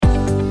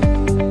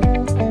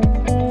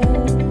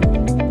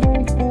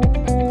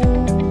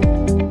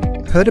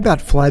Heard about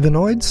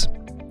flavonoids?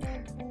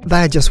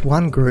 They are just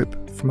one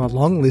group from a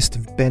long list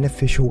of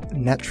beneficial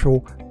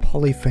natural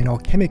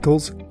polyphenol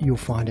chemicals you'll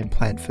find in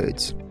plant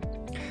foods.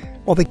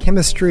 While the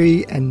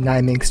chemistry and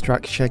naming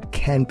structure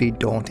can be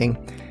daunting,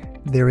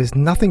 there is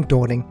nothing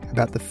daunting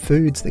about the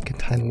foods that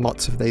contain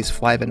lots of these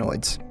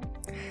flavonoids.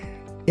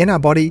 In our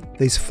body,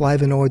 these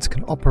flavonoids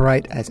can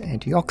operate as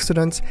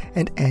antioxidants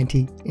and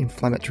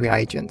anti-inflammatory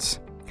agents.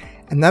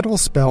 And that all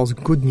spells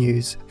good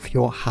news for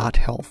your heart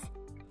health.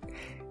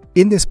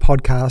 In this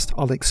podcast,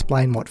 I'll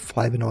explain what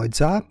flavonoids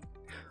are,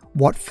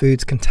 what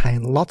foods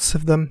contain lots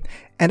of them,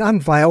 and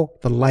unveil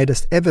the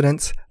latest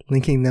evidence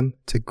linking them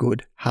to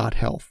good heart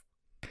health.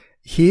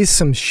 Here's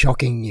some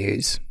shocking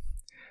news.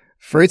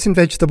 Fruits and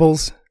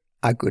vegetables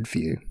are good for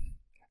you.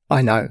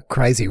 I know,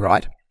 crazy,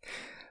 right?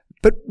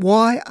 But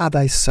why are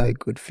they so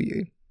good for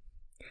you?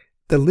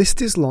 The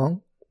list is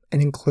long and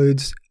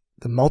includes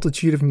the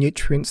multitude of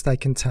nutrients they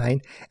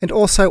contain and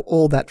also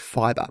all that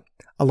fibre,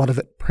 a lot of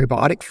it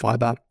prebiotic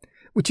fibre,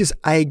 which is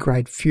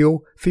A-grade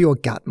fuel for your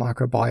gut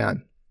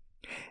microbiome.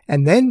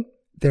 And then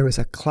there is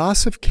a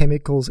class of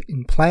chemicals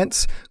in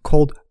plants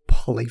called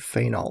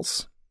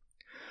polyphenols.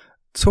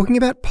 Talking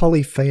about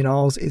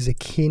polyphenols is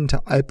akin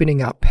to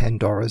opening up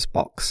Pandora's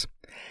box.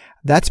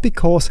 That's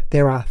because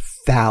there are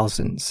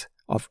thousands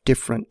of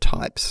different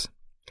types.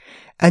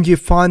 And you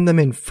find them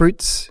in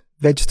fruits,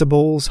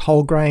 vegetables,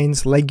 whole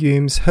grains,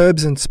 legumes,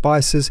 herbs and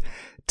spices,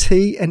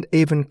 tea and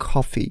even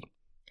coffee.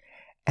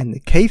 And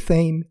the key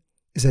theme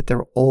is that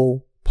they're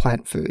all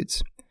plant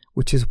foods,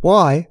 which is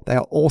why they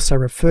are also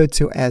referred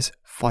to as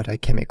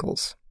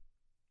phytochemicals.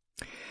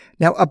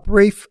 Now, a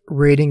brief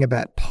reading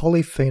about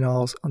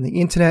polyphenols on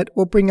the internet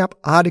will bring up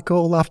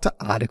article after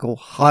article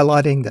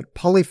highlighting that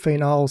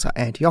polyphenols are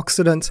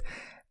antioxidants,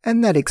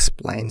 and that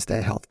explains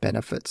their health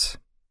benefits.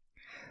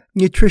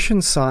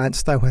 Nutrition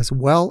science, though, has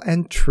well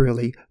and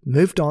truly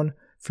moved on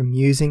from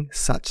using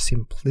such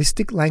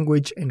simplistic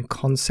language and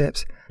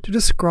concepts to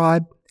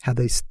describe how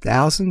these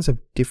thousands of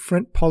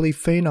different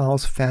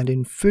polyphenols found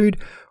in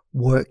food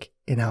work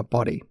in our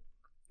body.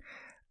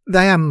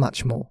 They are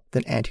much more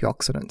than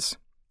antioxidants.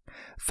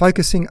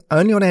 Focusing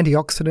only on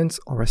antioxidants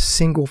or a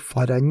single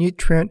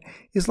phytonutrient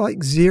is like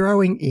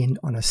zeroing in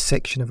on a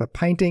section of a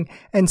painting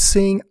and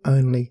seeing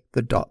only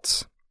the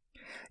dots.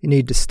 You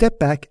need to step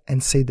back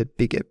and see the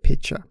bigger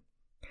picture.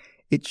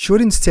 It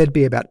should instead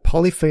be about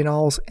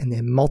polyphenols and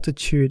their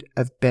multitude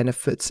of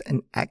benefits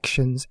and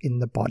actions in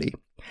the body,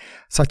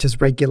 such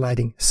as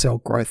regulating cell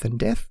growth and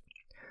death,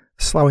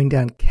 slowing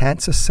down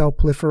cancer cell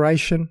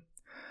proliferation,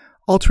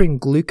 altering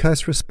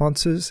glucose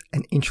responses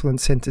and insulin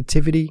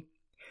sensitivity,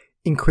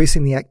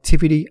 increasing the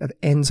activity of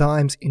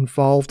enzymes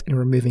involved in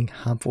removing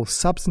harmful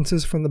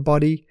substances from the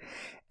body,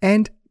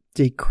 and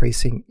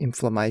decreasing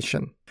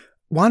inflammation.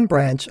 One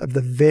branch of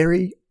the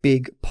very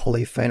big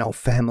polyphenol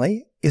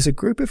family is a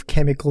group of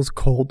chemicals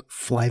called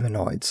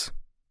flavonoids.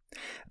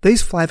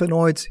 These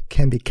flavonoids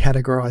can be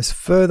categorized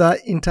further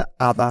into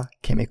other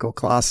chemical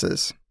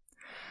classes.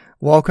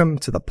 Welcome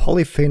to the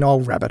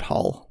polyphenol rabbit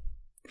hole.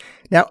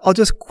 Now, I'll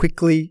just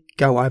quickly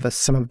go over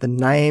some of the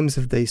names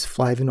of these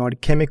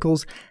flavonoid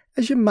chemicals,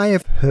 as you may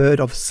have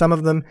heard of some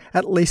of them,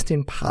 at least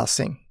in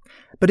passing.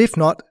 But if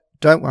not,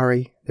 don't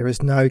worry, there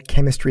is no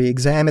chemistry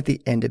exam at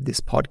the end of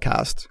this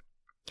podcast.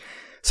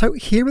 So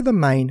here are the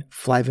main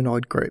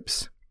flavonoid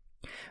groups: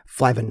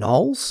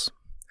 flavonols,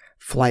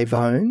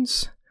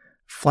 flavones,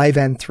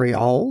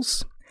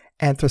 flavanthiols,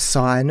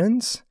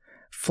 anthocyanins,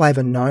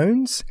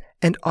 flavonones,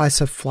 and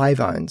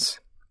isoflavones.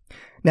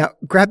 Now,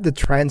 grab the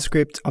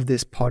transcript of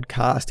this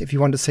podcast if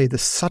you want to see the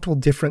subtle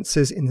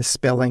differences in the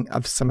spelling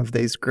of some of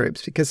these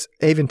groups, because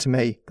even to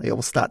me, they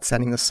all start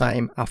sounding the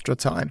same after a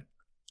time.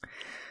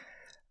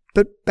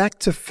 But back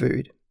to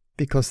food,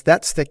 because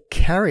that's the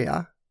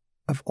carrier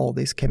of all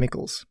these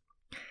chemicals.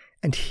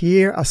 And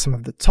here are some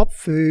of the top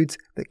foods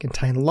that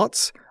contain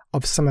lots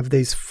of some of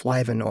these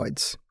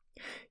flavonoids.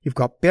 You've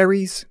got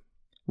berries,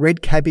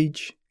 red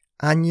cabbage,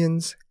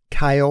 onions,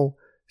 kale,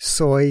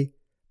 soy,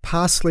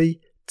 parsley,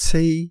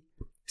 tea,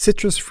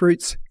 citrus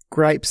fruits,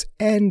 grapes,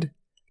 and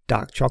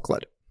dark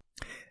chocolate.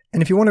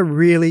 And if you want a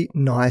really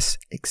nice,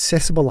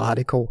 accessible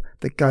article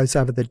that goes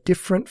over the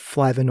different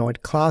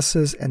flavonoid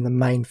classes and the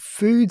main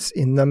foods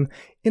in them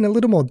in a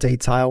little more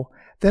detail,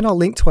 then I'll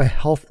link to a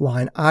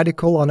Healthline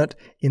article on it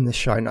in the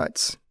show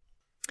notes.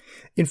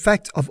 In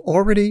fact, I've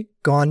already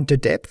gone to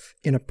depth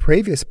in a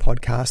previous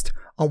podcast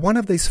on one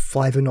of these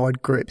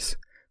flavonoid groups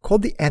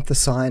called the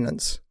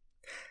anthocyanins.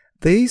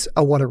 These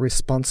are what are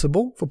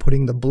responsible for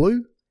putting the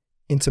blue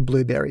into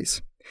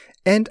blueberries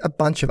and a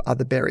bunch of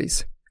other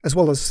berries, as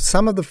well as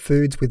some of the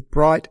foods with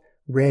bright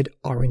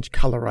red-orange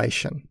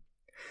coloration.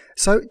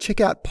 So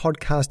check out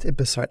podcast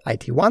episode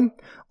 81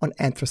 on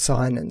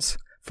anthocyanins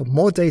for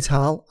more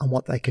detail on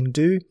what they can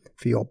do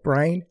for your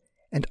brain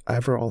and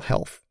overall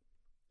health.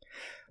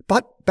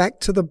 But back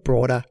to the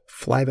broader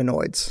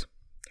flavonoids.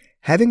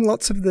 Having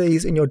lots of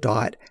these in your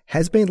diet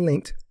has been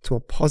linked to a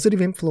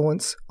positive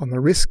influence on the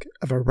risk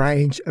of a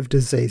range of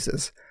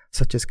diseases,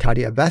 such as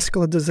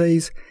cardiovascular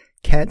disease,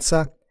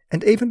 cancer,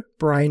 and even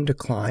brain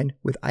decline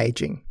with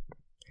aging.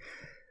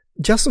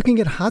 Just looking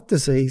at heart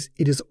disease,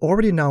 it is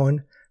already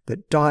known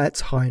that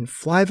diets high in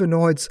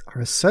flavonoids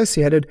are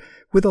associated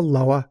with a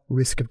lower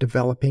risk of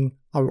developing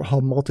a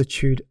whole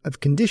multitude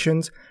of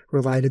conditions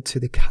related to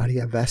the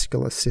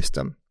cardiovascular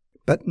system.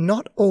 But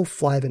not all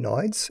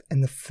flavonoids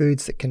and the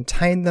foods that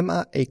contain them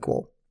are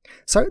equal.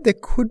 So there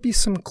could be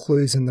some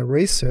clues in the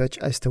research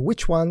as to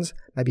which ones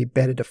may be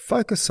better to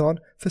focus on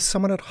for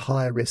someone at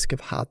higher risk of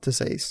heart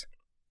disease.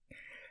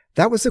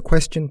 That was the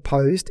question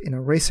posed in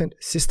a recent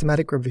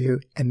systematic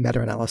review and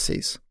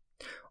meta-analyses.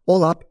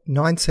 All up,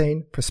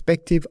 19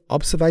 prospective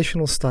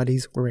observational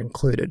studies were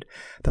included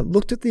that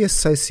looked at the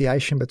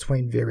association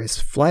between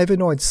various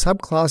flavonoid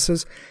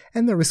subclasses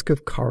and the risk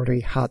of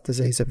coronary heart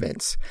disease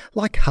events,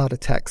 like heart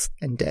attacks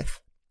and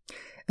death.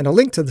 And I'll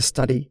link to the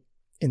study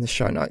in the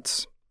show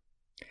notes.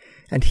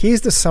 And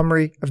here's the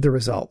summary of the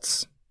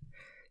results.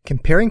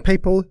 Comparing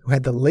people who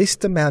had the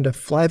least amount of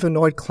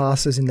flavonoid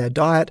classes in their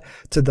diet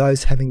to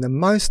those having the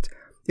most,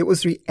 it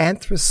was the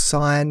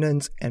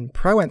anthocyanins and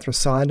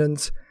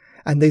proanthocyanins,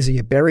 and these are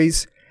your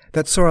berries,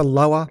 that saw a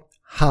lower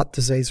heart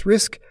disease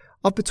risk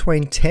of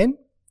between 10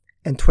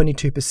 and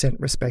 22%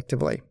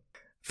 respectively.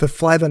 For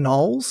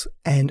flavonols,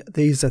 and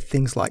these are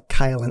things like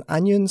kale and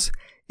onions,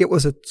 it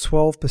was a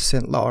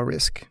 12% lower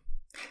risk.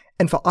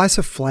 And for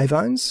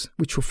isoflavones,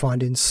 which you'll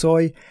find in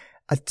soy,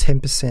 a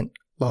 10%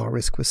 lower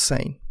risk was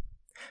seen.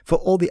 For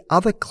all the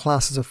other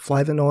classes of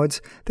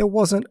flavonoids, there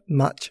wasn't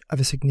much of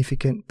a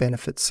significant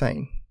benefit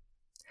seen.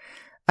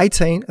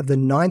 18 of the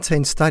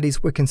 19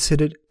 studies were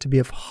considered to be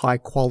of high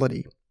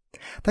quality.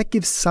 That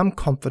gives some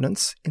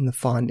confidence in the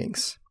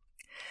findings.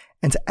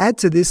 And to add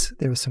to this,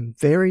 there are some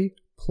very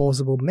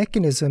plausible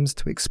mechanisms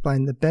to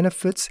explain the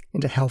benefits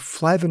into how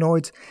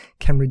flavonoids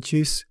can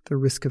reduce the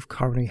risk of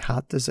coronary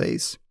heart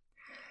disease.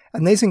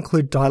 And these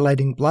include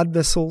dilating blood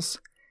vessels,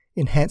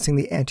 enhancing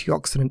the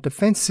antioxidant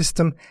defense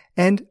system,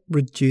 and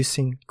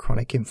reducing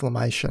chronic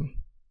inflammation.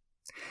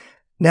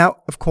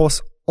 Now, of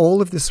course,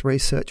 all of this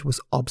research was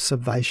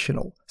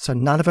observational, so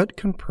none of it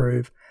can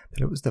prove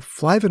that it was the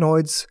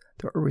flavonoids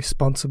that were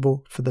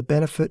responsible for the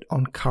benefit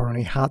on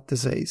coronary heart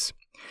disease.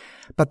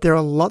 But there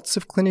are lots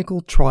of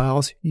clinical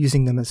trials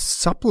using them as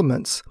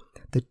supplements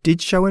that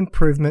did show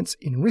improvements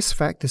in risk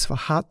factors for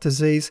heart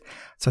disease,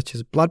 such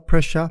as blood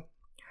pressure,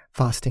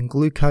 fasting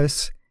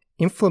glucose,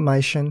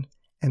 inflammation,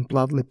 and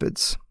blood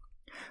lipids.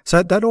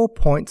 So that all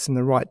points in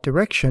the right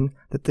direction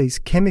that these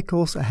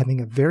chemicals are having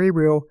a very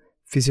real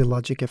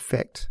physiologic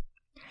effect.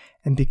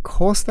 And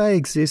because they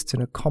exist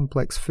in a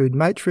complex food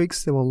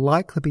matrix, there will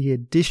likely be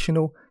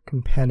additional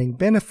compounding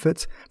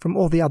benefits from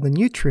all the other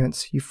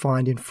nutrients you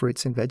find in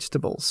fruits and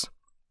vegetables.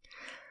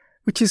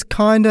 Which is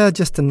kinda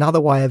just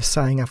another way of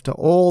saying, after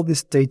all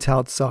this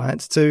detailed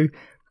science, to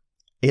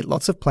eat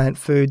lots of plant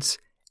foods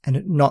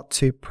and not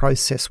to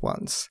process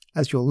ones,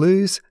 as you'll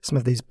lose some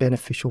of these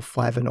beneficial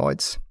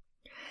flavonoids.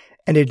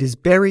 And it is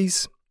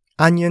berries,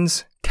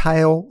 onions,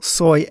 kale,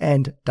 soy,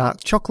 and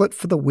dark chocolate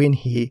for the win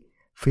here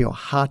for your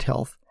heart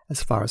health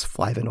as far as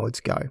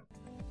flavonoids go.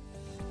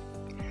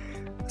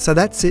 So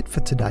that's it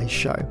for today's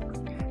show.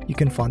 You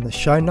can find the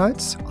show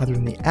notes either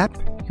in the app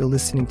you're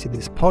listening to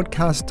this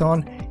podcast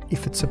on,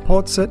 if it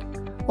supports it,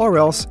 or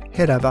else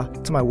head over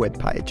to my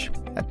webpage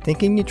at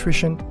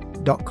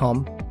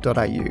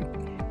thinkingnutrition.com.au.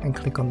 and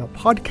click on the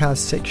podcast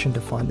section to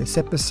find this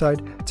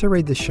episode to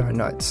read the show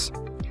notes.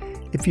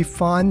 If you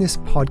find this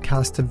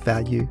podcast of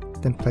value,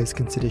 then please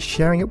consider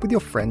sharing it with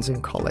your friends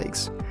and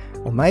colleagues,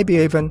 or maybe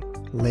even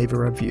leave a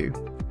review.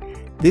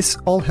 This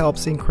all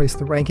helps increase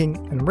the ranking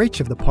and reach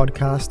of the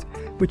podcast,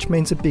 which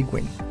means a big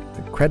win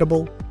for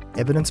credible,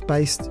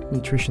 evidence-based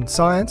nutrition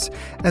science,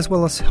 as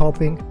well as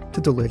helping to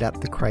dilute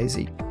out the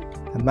crazy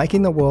and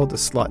making the world a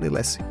slightly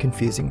less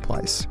confusing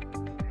place.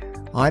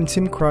 I'm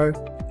Tim Crowe,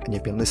 and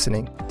you've been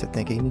listening to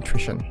Thinking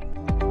Nutrition.